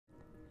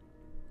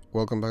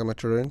Welcome back, my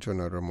children, to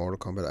another Mortal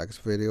Kombat X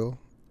video.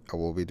 I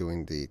will be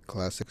doing the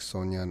Classic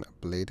Sonyan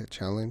Blade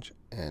challenge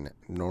and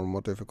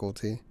normal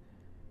difficulty.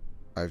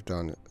 I've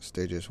done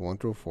stages 1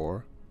 through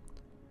 4,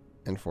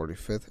 and for the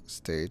 5th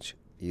stage,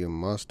 you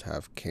must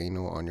have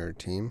Kano on your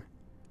team.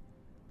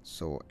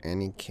 So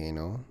any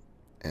Kano,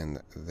 and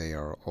they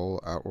are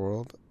all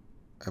Outworld,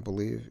 I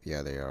believe.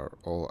 Yeah, they are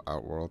all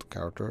Outworld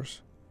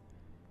characters.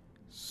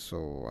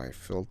 So I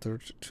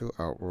filtered to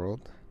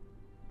Outworld,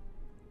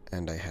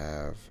 and I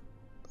have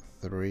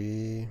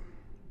 3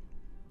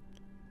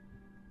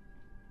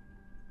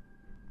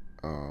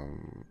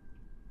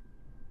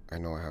 I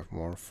know I have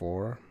more,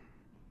 4,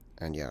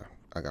 and yeah,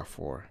 I got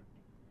 4.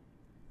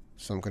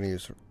 So I'm gonna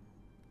use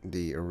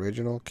the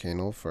original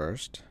Kano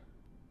first,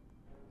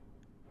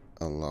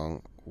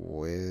 along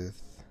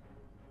with,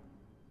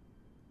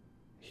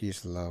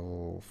 he's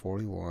level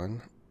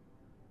 41,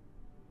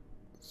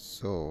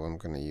 so I'm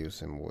gonna use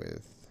him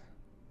with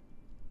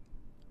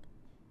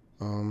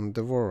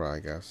Devora, I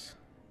guess,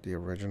 the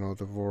original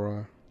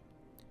Devora,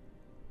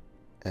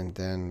 and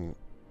then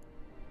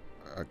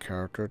a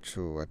character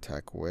to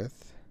attack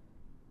with.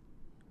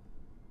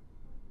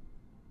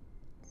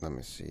 Let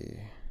me see.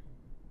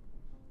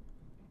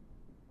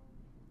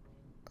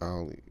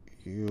 I'll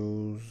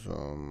use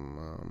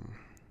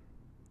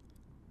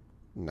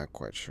not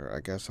quite sure. I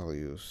guess I'll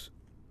use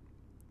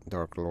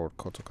Dark Lord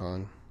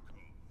Kotokan.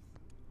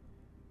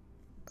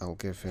 I'll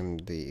give him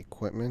the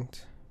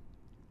equipment.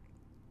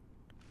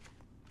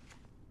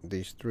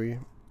 These 3.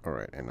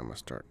 Alright, and I'm gonna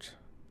start.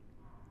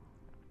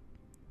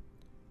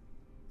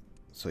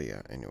 So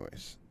yeah,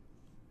 anyways.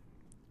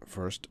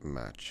 First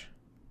match.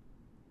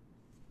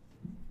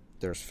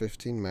 There's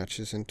 15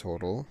 matches in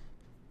total.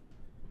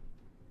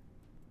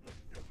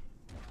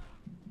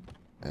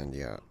 And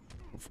yeah,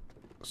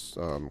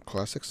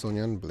 Classic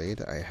Sonyan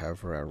Blade, I have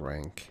her at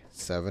rank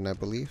 7, I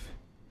believe.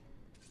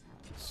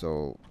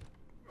 So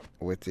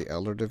with the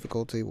Elder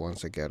difficulty,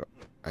 once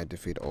I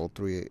defeat all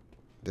 3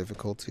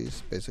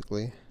 difficulties,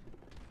 basically,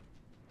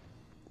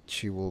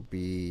 she will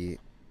be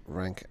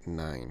rank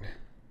 9.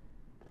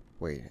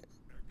 Wait,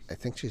 I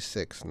think she's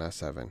 6, not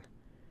 7.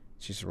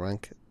 She's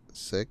rank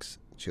 6.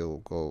 She'll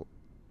go,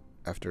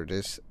 after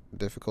this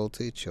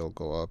difficulty, she'll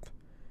go up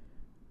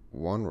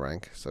 1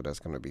 rank, so that's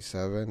gonna be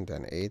 7,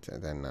 then 8,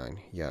 and then 9.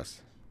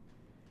 Yes,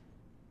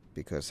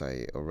 because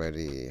I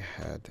already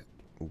had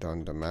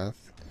done the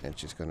math, and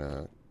she's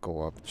gonna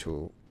go up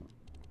to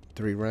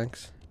 3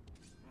 ranks,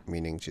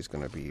 meaning she's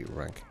gonna be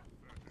rank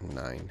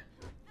 9,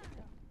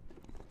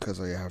 because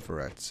I have her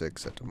at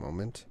 6 at the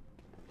moment.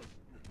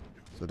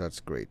 So that's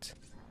great.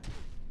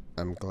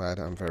 I'm glad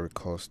I'm very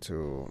close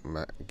to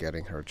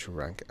getting her to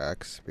rank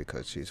X,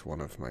 because she's one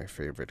of my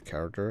favorite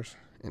characters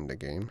in the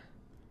game.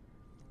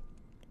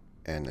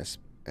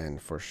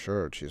 And for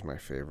sure, she's my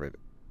favorite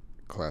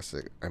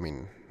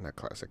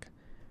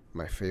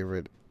my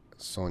favorite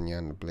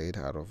Sonyan Blade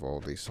out of all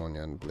the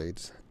Sonyan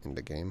Blades in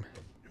the game.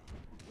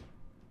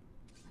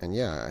 And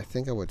yeah, I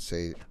think I would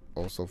say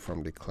also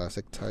from the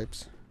classic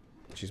types,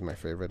 she's my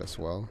favorite as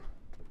well.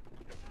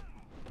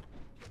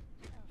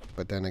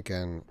 But then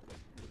again,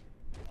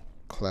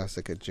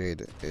 Classic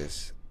Jade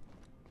is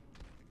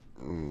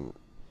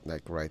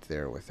like right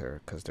there with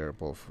her, because they're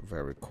both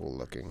very cool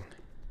looking.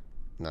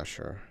 Not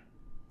sure.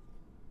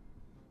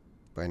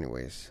 But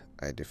anyways,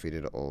 I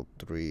defeated all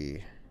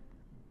 3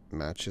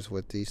 matches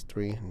with these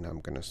 3. Now I'm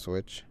gonna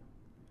switch.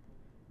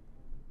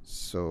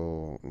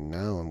 So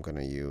now I'm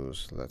gonna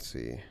use, let's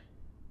see,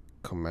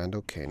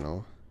 Commando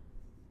Kano,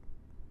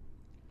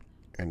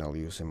 and I'll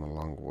use him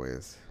along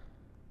with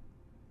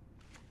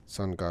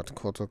Sun God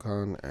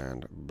Kotokan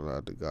and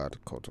Blood God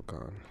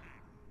Kotokan.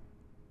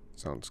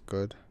 Sounds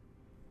good.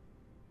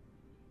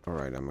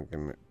 Alright, I'm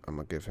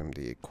gonna give him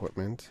the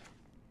equipment.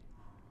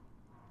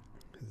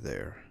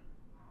 There.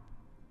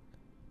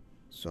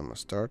 So I'm gonna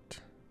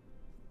start.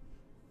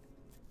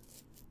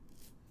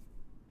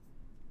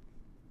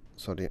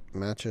 So the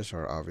matches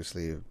are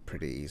obviously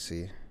pretty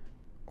easy,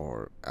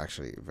 or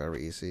actually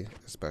very easy,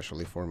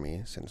 especially for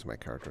me, since my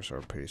characters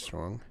are pretty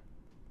strong.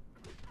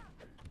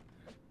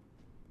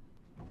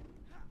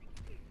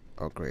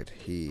 Oh great,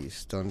 he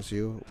stuns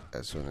you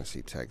as soon as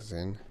he tags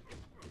in.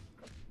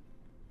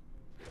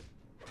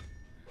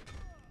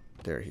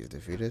 There, he's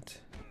defeated.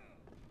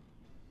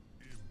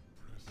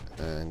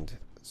 And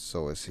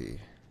so is he.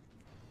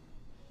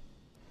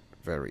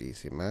 Very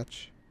easy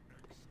match.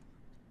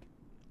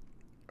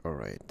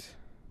 Alright.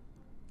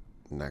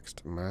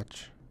 Next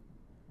match.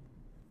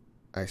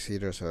 I see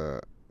there's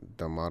the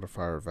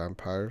modifier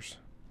vampires.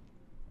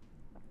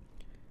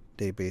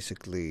 They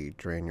basically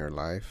drain your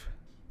life.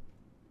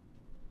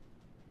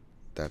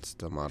 That's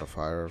the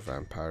modifier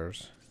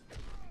vampires.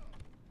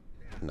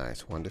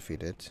 Nice, 1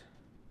 defeated.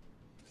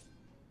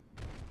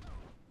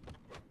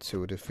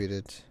 2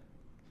 defeated.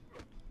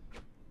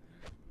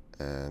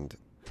 And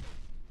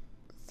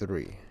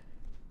 3.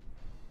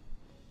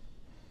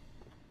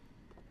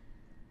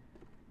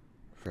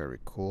 Very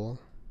cool.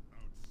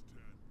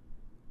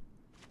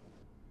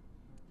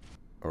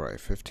 Alright,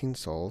 15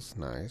 souls,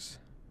 nice.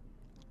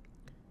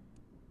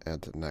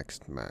 at the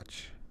next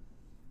match.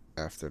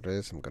 After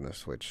this, I'm gonna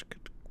switch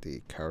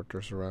the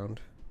characters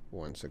around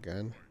once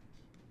again.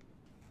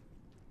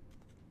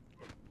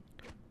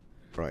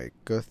 Right,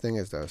 good thing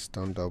is that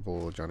stun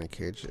double Johnny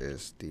Cage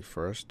is the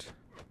first,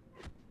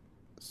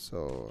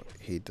 so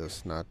he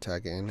does not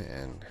tag in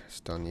and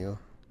stun you,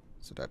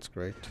 so that's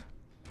great.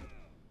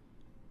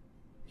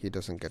 He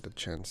doesn't get the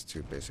chance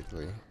to,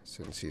 basically,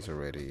 since he's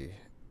already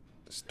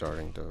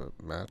starting the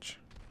match.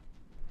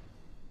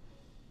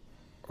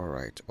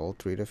 Alright, all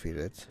three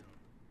defeated,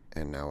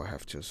 and now I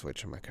have to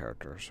switch my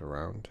characters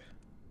around.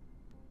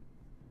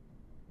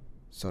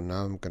 So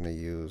now I'm gonna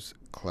use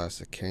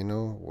Classic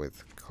Kano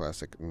with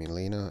Classic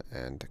Mileena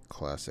and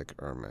Classic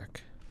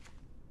Ermac.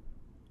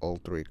 All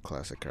three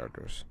classic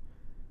characters.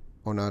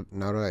 Oh, now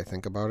that I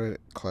think about it,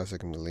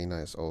 Classic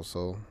Mileena is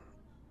also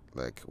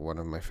like one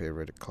of my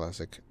favorite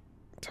classic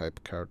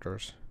type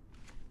characters,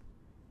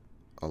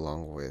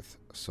 along with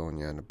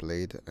Sonyan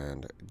Blade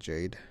and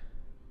Jade.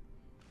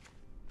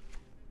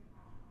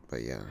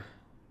 But yeah,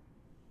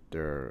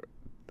 the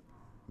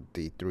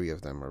three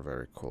of them are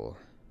very cool.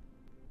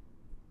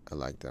 I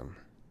like them.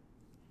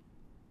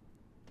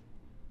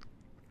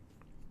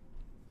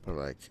 But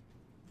like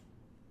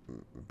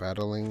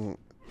battling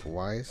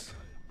wise,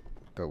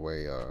 the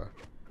way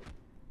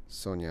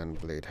Sonyan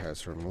Blade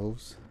has her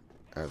moves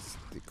as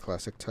the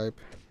classic type,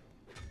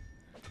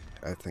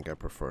 I think I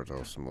prefer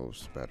those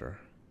moves better.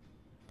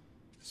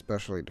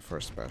 Especially the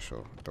first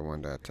special, the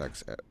one that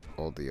attacks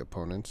all the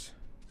opponents.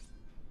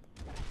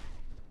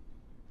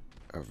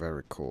 A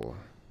very cool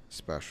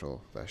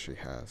special that she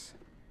has.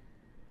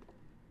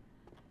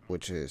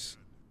 Which is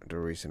the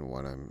reason why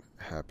I'm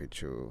happy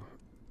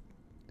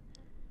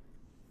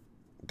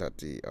that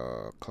the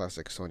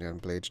Classic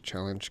Sonyan Blade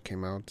challenge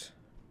came out.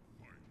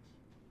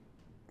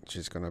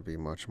 She's gonna be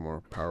much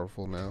more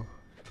powerful now.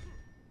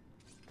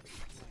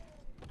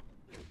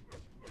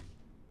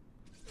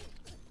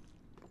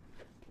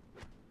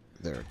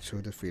 There are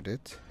two defeated.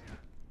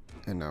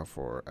 And now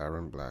for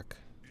Aaron Black.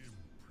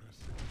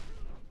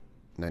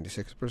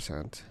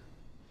 96%.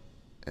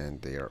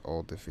 And they are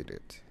all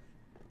defeated.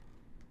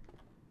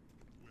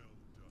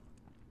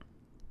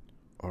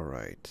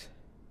 Alright.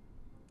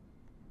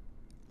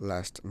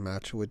 Last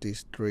match with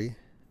these three.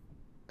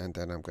 And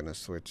then I'm gonna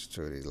switch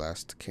to the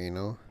last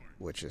Kano,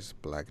 which is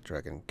Black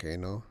Dragon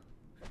Kano,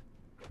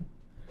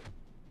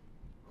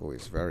 who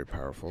is very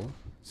powerful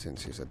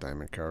since he's a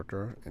diamond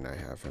character and I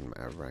have him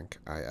at rank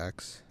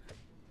IX.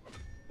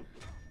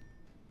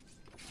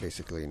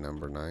 Basically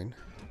number 9,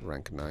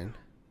 rank 9.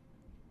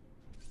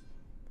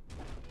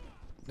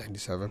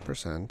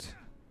 97%.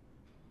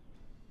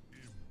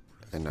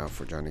 And now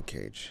for Johnny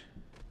Cage.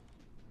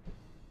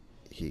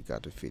 He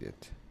got defeated.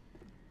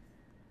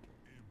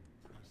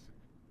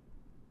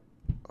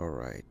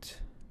 Alright.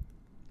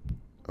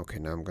 Okay,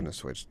 now I'm gonna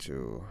switch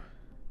to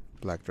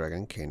Black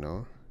Dragon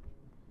Kano.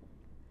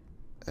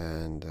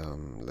 And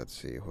let's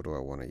see, who do I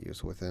want to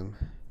use with him?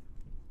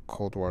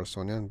 Cold War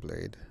Sonyan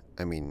Blade.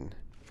 I mean,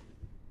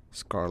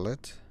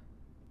 Scarlet.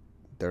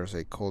 There's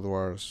a Cold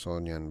War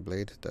Sonyan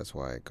Blade, that's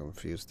why I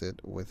confused it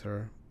with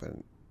her. But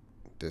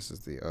this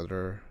is the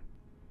other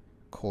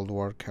Cold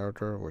War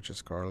character, which is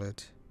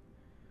Scarlet.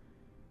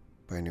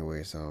 But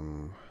anyways,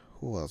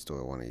 who else do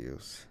I want to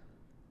use?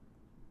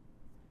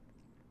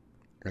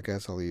 I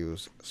guess I'll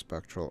use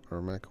Spectral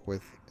Ermac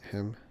with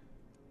him.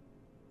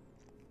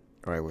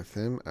 Alright, with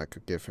him, I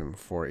could give him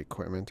 4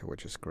 equipment,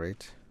 which is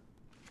great.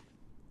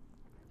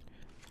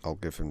 I'll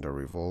give him the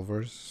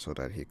revolvers so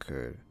that he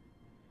could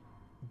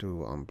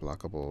do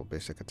unblockable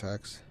basic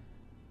attacks,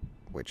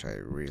 which I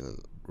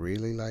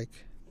really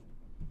like.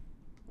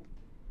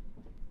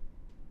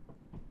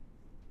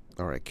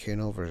 Alright,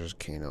 Kano versus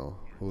Kano.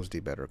 Who's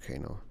the better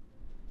Kano?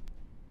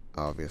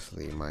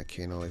 Obviously, my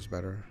Kano is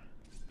better.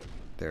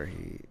 There,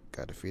 he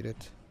got defeated.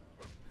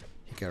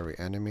 He got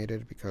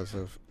reanimated because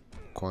of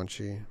Quan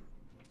Chi.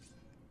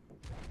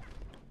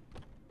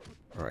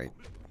 Alright,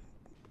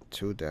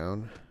 2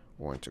 down,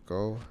 1 to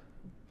go.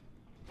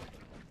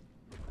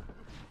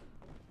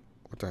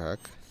 What the heck?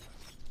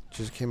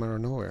 Just came out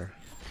of nowhere.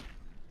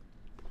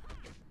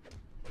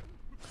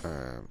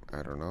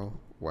 I don't know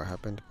what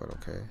happened, but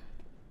okay.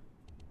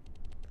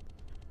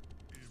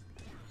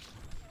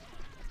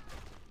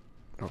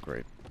 Oh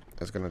great.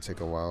 It's gonna take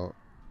a while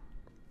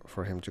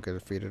for him to get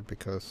defeated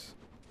because...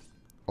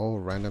 Oh,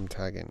 random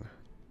tagging.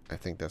 I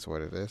think that's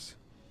what it is.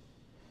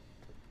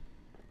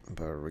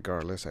 But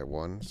regardless, I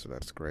won, so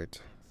that's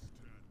great.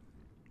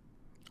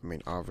 I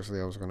mean,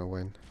 obviously I was gonna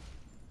win.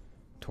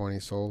 20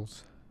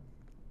 souls.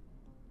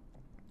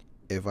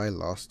 If I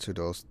lost to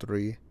those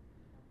 3,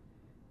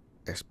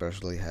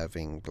 especially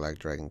having Black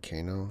Dragon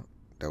Kano,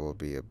 that would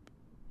be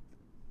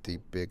the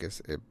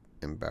biggest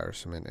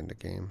embarrassment in the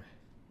game.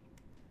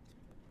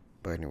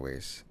 But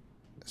anyways,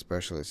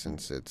 especially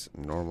since it's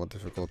normal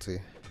difficulty.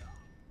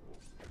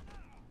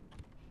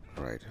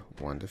 Alright,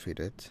 1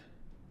 defeated.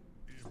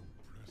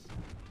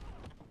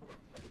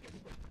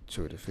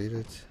 2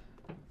 defeated.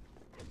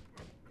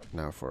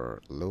 Now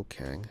for Liu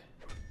Kang.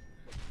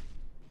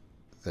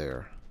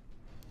 There.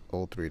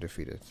 All 3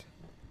 defeated.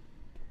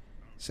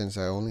 Since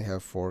I only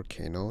have 4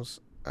 Kanos,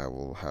 I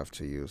will have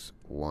to use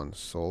 1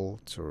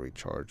 soul to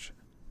recharge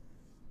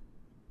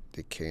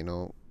the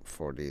Kano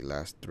for the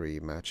last 3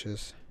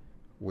 matches,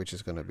 which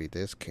is gonna be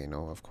this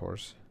Kano, of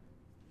course.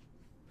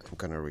 I'm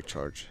gonna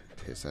recharge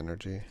his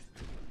energy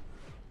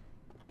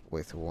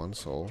with 1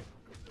 soul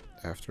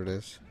after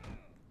this.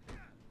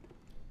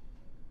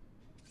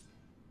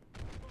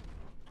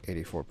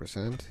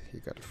 84%, he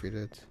got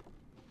defeated.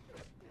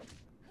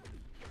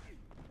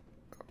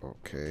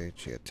 Okay,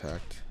 she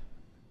attacked,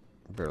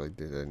 barely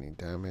did any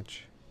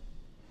damage,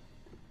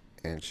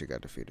 and she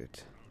got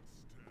defeated.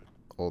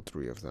 All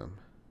 3 of them.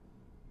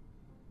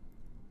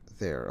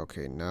 There,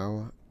 okay,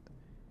 now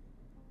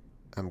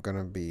I'm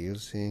gonna be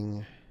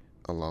using,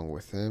 along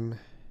with him,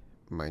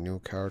 my new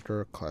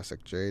character,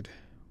 Classic Jade,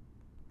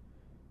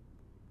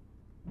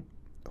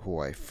 who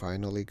I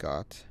finally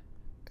got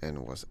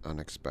and was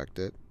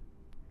unexpected.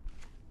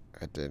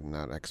 I did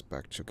not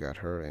expect to get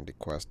her in the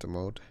quest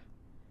mode.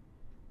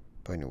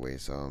 But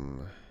anyways,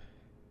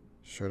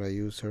 should I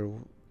use her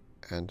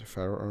and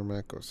Pharaoh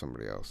Ermac or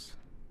somebody else?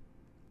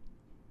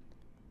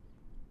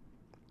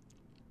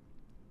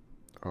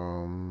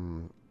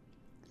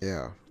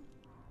 Yeah.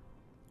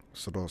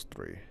 So those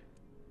 3.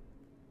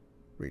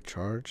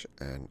 Recharge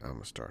and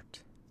I'ma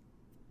start.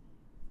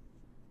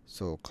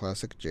 So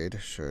Classic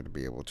Jade should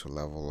be able to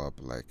level up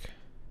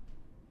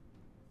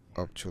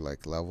to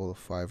level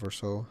 5 or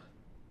so,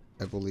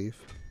 I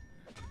believe.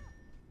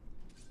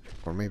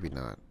 Or maybe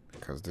not,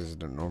 because this is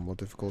the normal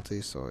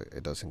difficulty, so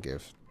it doesn't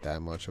give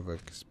that much of an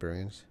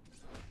experience.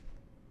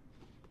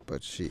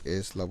 But she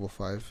is level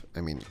 5, I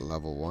mean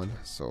level 1,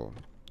 so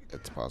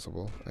it's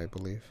possible, I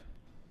believe.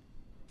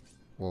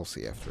 We'll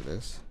see after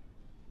this.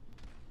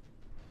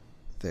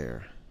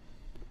 There.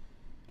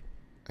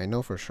 I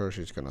know for sure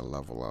she's gonna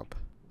level up.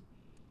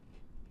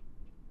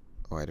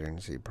 Oh, I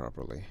didn't see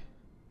properly.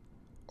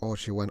 Oh,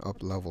 she went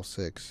up level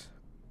 6.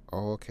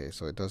 Oh, okay,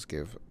 so it does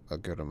give a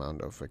good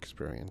amount of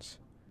experience,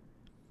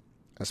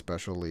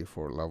 especially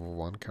for level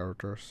 1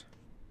 characters.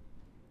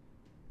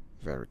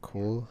 Very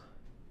cool.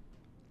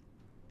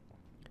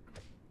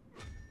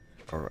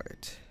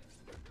 Alright.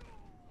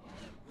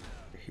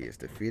 He is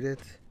defeated.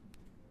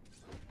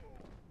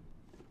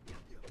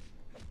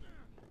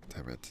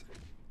 Damn it.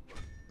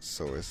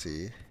 So is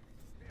he.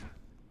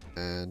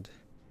 And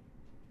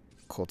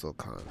Kotal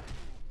Khan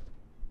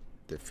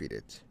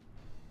defeated.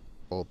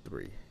 All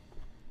 3.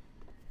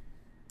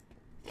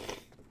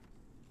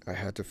 I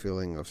had the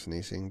feeling of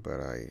sneezing, but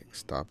I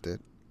stopped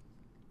it.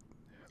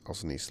 I'll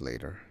sneeze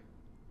later.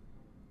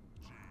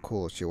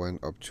 Cool, she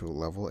went up to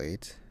level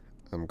 8.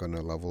 I'm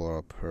gonna level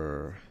up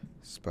her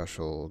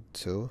special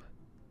 2.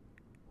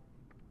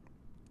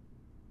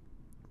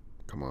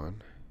 Come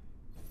on.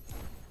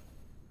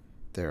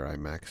 There, I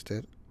maxed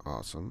it.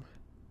 Awesome.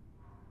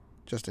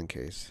 Just in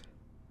case.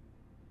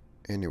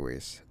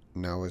 Anyways,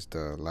 now is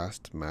the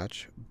last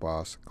match.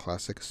 Boss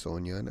Klassic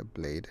Sonyan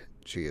Blade.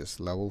 She is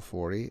level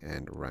 40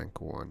 and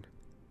rank 1.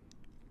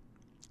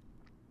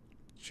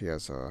 She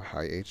has a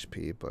high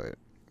HP, but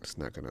it's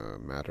not gonna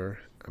matter.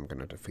 I'm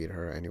gonna defeat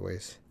her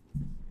anyways.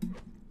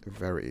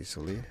 Very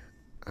easily,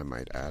 I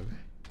might add.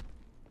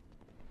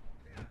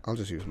 I'll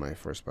just use my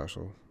first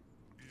special.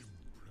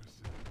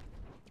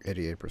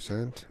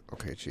 88%.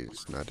 Okay,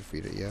 she's not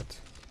defeated yet.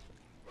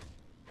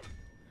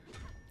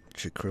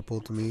 She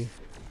crippled me.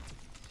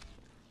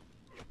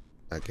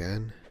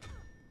 Again.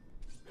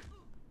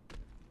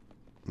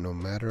 No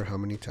matter how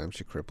many times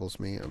she cripples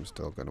me, I'm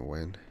still gonna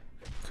win.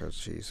 Because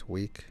she's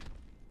weak.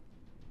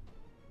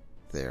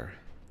 There.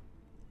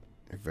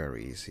 A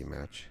very easy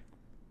match.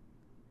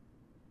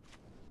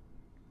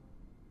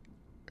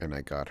 And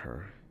I got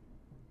her.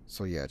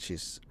 So yeah,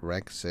 she's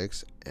rank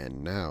 6,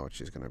 and now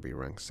she's gonna be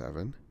rank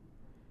 7.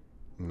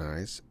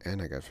 Nice,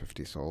 and I got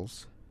 50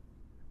 souls.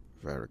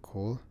 Very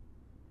cool.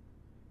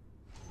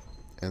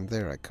 And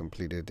there I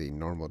completed the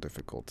normal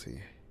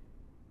difficulty.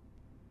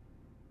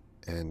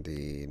 And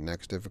the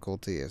next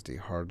difficulty is the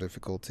hard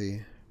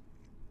difficulty.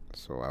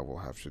 So I will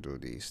have to do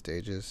the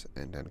stages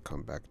and then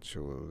come back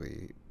to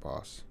the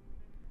boss.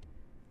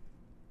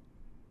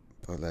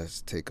 But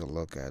let's take a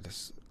look at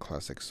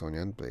Classic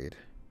Sonyan Blade.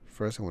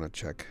 First I want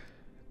to check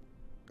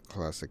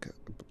Classic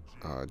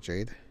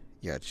Jade.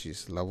 Yeah,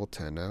 she's level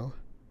 10 now.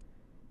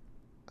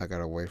 I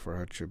gotta wait for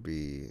her to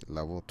be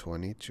level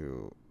 20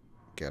 to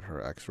get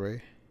her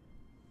X-ray.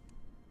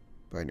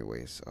 But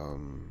anyways,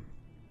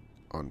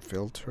 on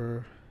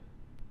filter.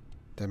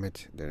 Damn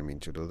it, didn't mean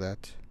to do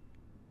that.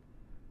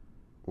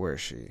 Where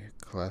is she?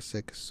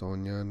 Classic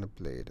Sonyan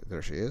Blade.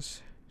 There she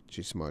is.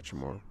 She's much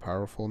more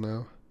powerful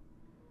now.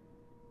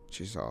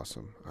 She's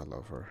awesome. I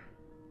love her.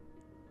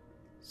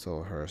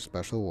 So her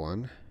special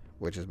 1,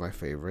 which is my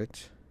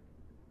favorite,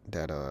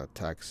 that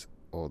attacks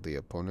all the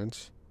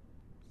opponents.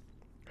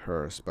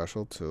 Her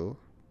special 2,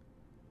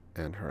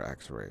 and her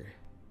X-ray.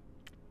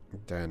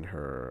 Then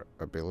her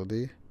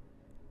ability.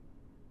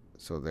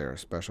 So their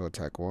special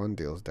attack 1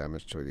 deals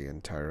damage to the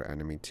entire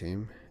enemy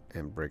team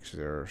and breaks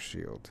their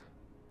shield.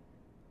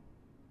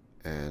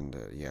 And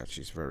yeah,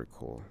 she's very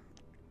cool.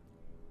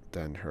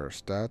 Then her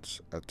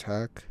stats: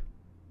 attack,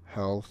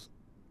 health,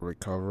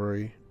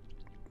 recovery,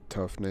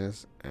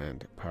 toughness,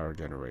 and power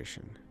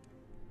generation.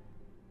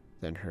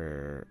 Then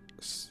her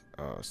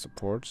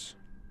supports.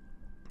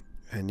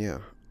 And yeah,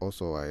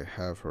 also I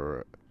have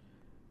her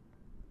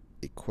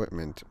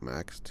equipment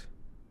maxed.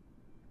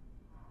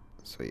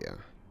 So yeah,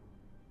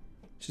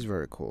 she's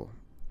very cool.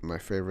 My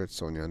favorite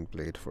Sonyan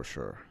Blade for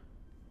sure.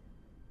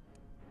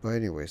 But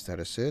anyways, that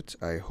is it.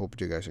 I hope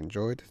you guys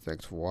enjoyed.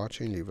 Thanks for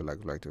watching. Leave a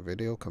like the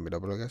video, comment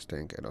down below guys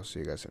think, and I'll see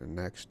you guys in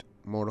the next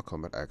Mortal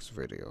Kombat X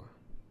video.